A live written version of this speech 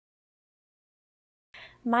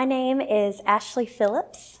My name is Ashley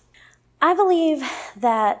Phillips. I believe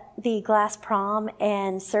that the GLASS Prom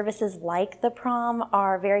and services like the prom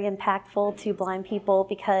are very impactful to blind people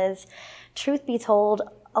because, truth be told,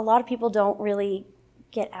 a lot of people don't really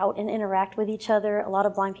get out and interact with each other. A lot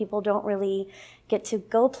of blind people don't really get to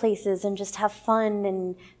go places and just have fun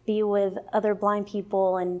and be with other blind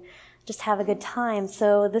people and just have a good time.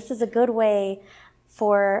 So this is a good way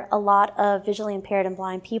for a lot of visually impaired and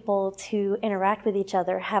blind people to interact with each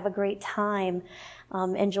other, have a great time,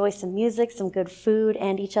 enjoy some music, some good food,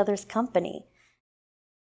 and each other's company.